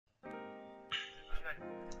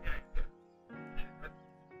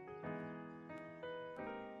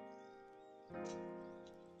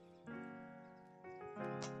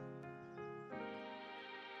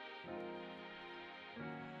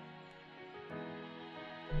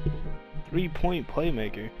3-point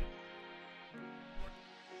playmaker.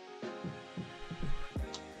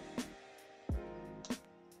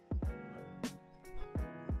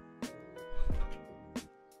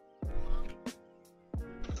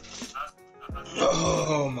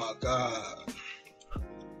 Oh my God.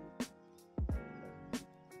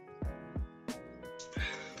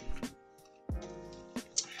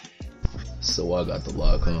 So I got the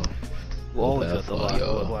lock on. Who always got the lock,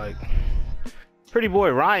 look like. Pretty boy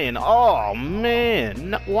Ryan. Oh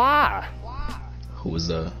man, why? Who was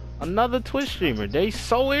that? Another Twitch streamer. They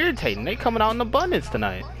so irritating. They coming out in abundance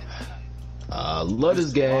tonight. Love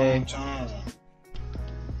this game.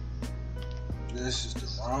 This is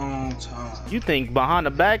the wrong time. You think behind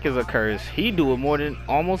the back is a curse? He do it more than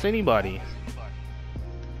almost anybody.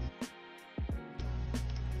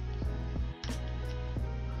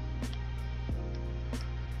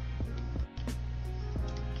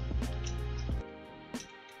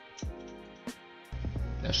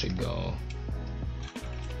 That should go.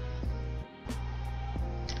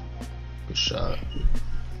 Good shot.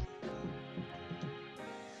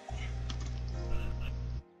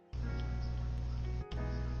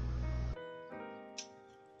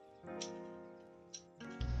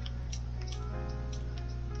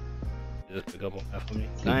 Just pick up on that for me.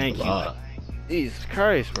 Thank you. Jesus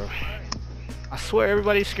Christ, bro. I swear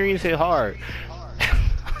everybody's screens hit hard.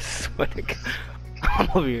 I swear to God. I'm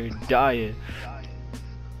over here dying.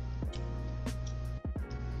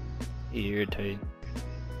 Irritating.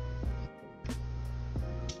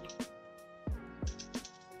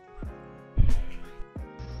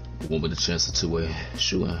 One with a chance of two-way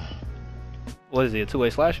shooting. What is he, a two-way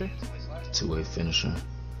slasher? Two-way finisher.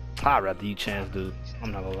 I'd rather you chance, dude.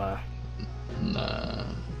 I'm not gonna lie. Nah.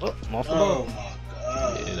 Oh, off the Oh ball. my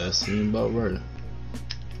God. Yeah, that seemed about right.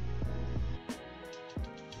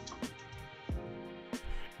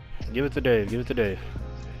 Give it to Dave. Give it to Dave.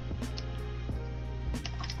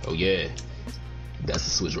 Oh yeah. That's the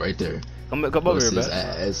switch right there. Come over here, His man.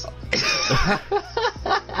 ass.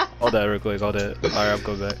 Hold that real quick. Hold that. All right, I'm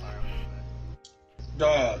coming back.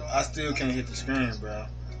 Dog, I still can't hit the screen, bro.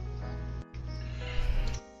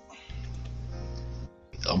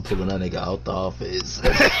 I'm pulling that nigga out the office.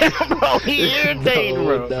 Bro, he irritating,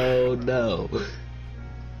 bro. No.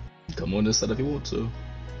 Come on this side if you want to.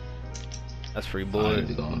 That's free I board.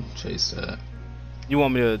 ain't gonna chase that. You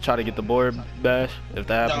want me to try to get the board bash if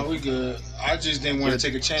that happens? No, we good. I just didn't want to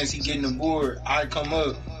take a chance. He getting the board. I come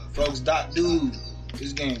up, folks. Dot dude,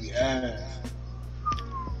 this game be ass.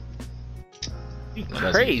 You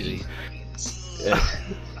That's crazy.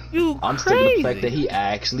 You I'm crazy. sticking the fact that he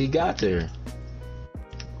actually got there.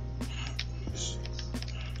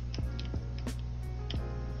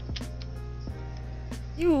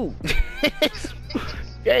 You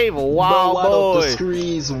gave a wild Bro, why don't boy. the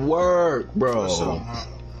screens work, bro? What's up, man?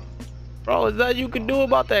 Bro, is that you can do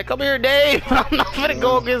about that? Come here, Dave. I'm not gonna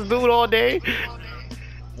go against dude all day.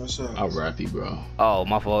 What's up? I'll rap you, bro. Oh,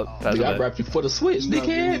 my fault. Pass it I back. rap you for the switch, No,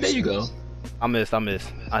 dickhead. There you go. I missed.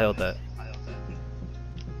 I held that.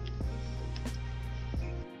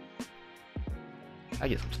 I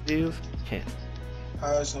get some steals. Can't.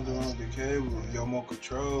 How's something wrong with the cable? Yo, more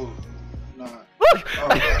control. Nah.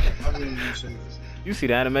 I really didn't say this. You see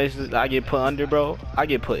the animations I get put under, bro? I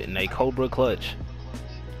get put in a Cobra clutch.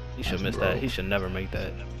 He should miss Bro. that. He should never make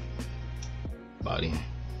that. Body.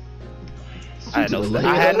 I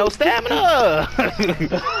had no stamina.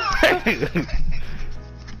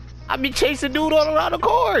 I be chasing dude all around the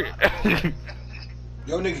court.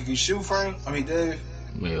 Yo, nigga can shoot, Frank. I mean, Dave.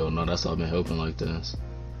 Hell no, that's all I've been helping like this.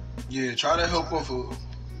 Yeah, try to help off a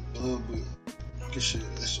little bit. Good shit,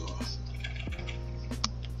 that's all.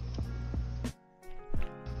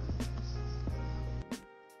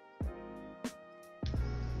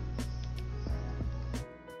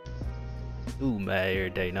 Ooh, mad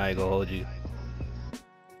every day. Now I ain't gonna hold you.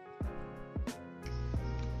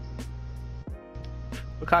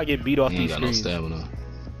 Look how I get beat off He ain't these got no screens. stamina.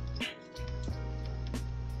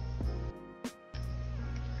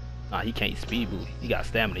 Nah, he can't speed boost. He got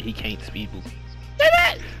stamina. He can't speed boost.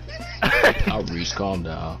 I'll reach, calm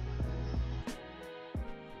down.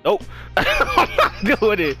 Nope. I'm not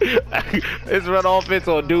doing it. It's run offense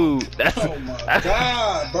on dude. That's, Oh my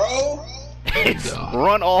God, bro. it's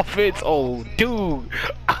run offense on dude.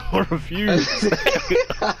 I refuse.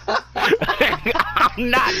 I'm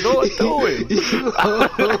not going through it.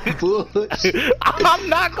 I'm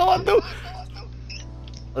not going through.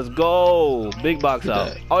 Let's go. Big box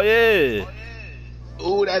out. Oh yeah.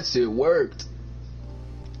 Ooh, that shit worked.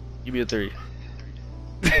 Give me a 3.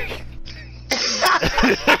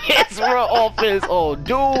 It's run offense on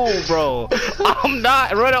dude, bro. I'm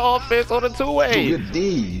not running offense on the two-way. Good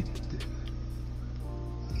deed.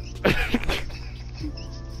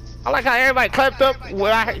 I like how everybody clapped up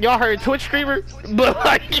when y'all heard Twitch streamer, but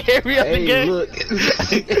like every other game. Look.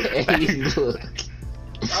 Hey, look.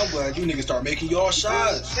 I'm glad you niggas start making y'all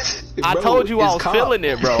shots. I Bro, told you I it's was cop. feeling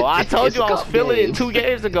it, bro. I told It's you I was cop feeling game. it 2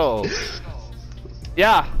 games ago.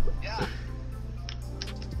 Yeah.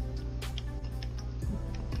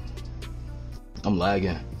 I'm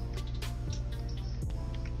lagging.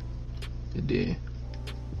 It did.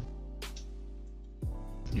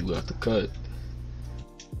 You got the cut.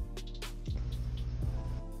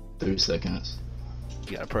 3 seconds.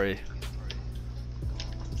 You gotta pray.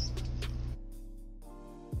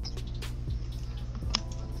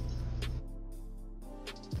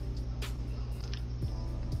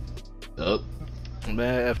 Up.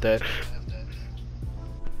 Man, F that.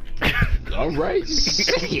 All right.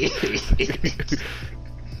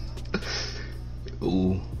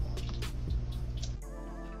 Ooh.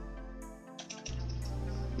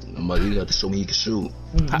 Somebody got to show me he can shoot.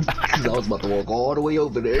 Cause I was about to walk all the way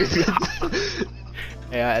over there.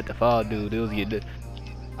 Hey, I had to foul dude. It was getting.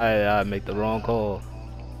 I make the wrong call.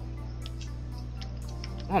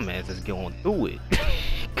 My man's just going through it.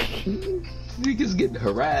 Niggas getting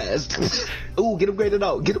harassed. Ooh, get him graded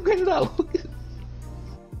out. Get him graded out.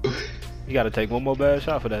 You gotta take one more bad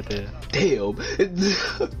shot for that there. Damn.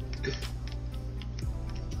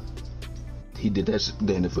 He did that shit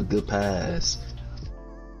then for a good pass.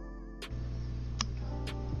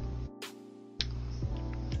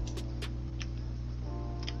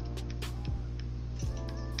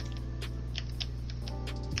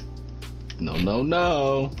 No, no,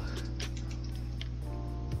 no.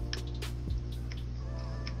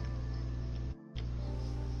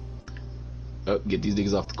 Oh, get these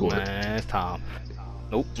niggas off the court. Man, it's time.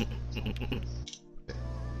 Nope.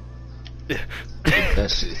 That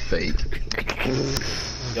shit fake.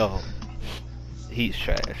 Yo, he's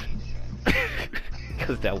trash.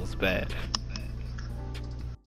 Cause that was bad.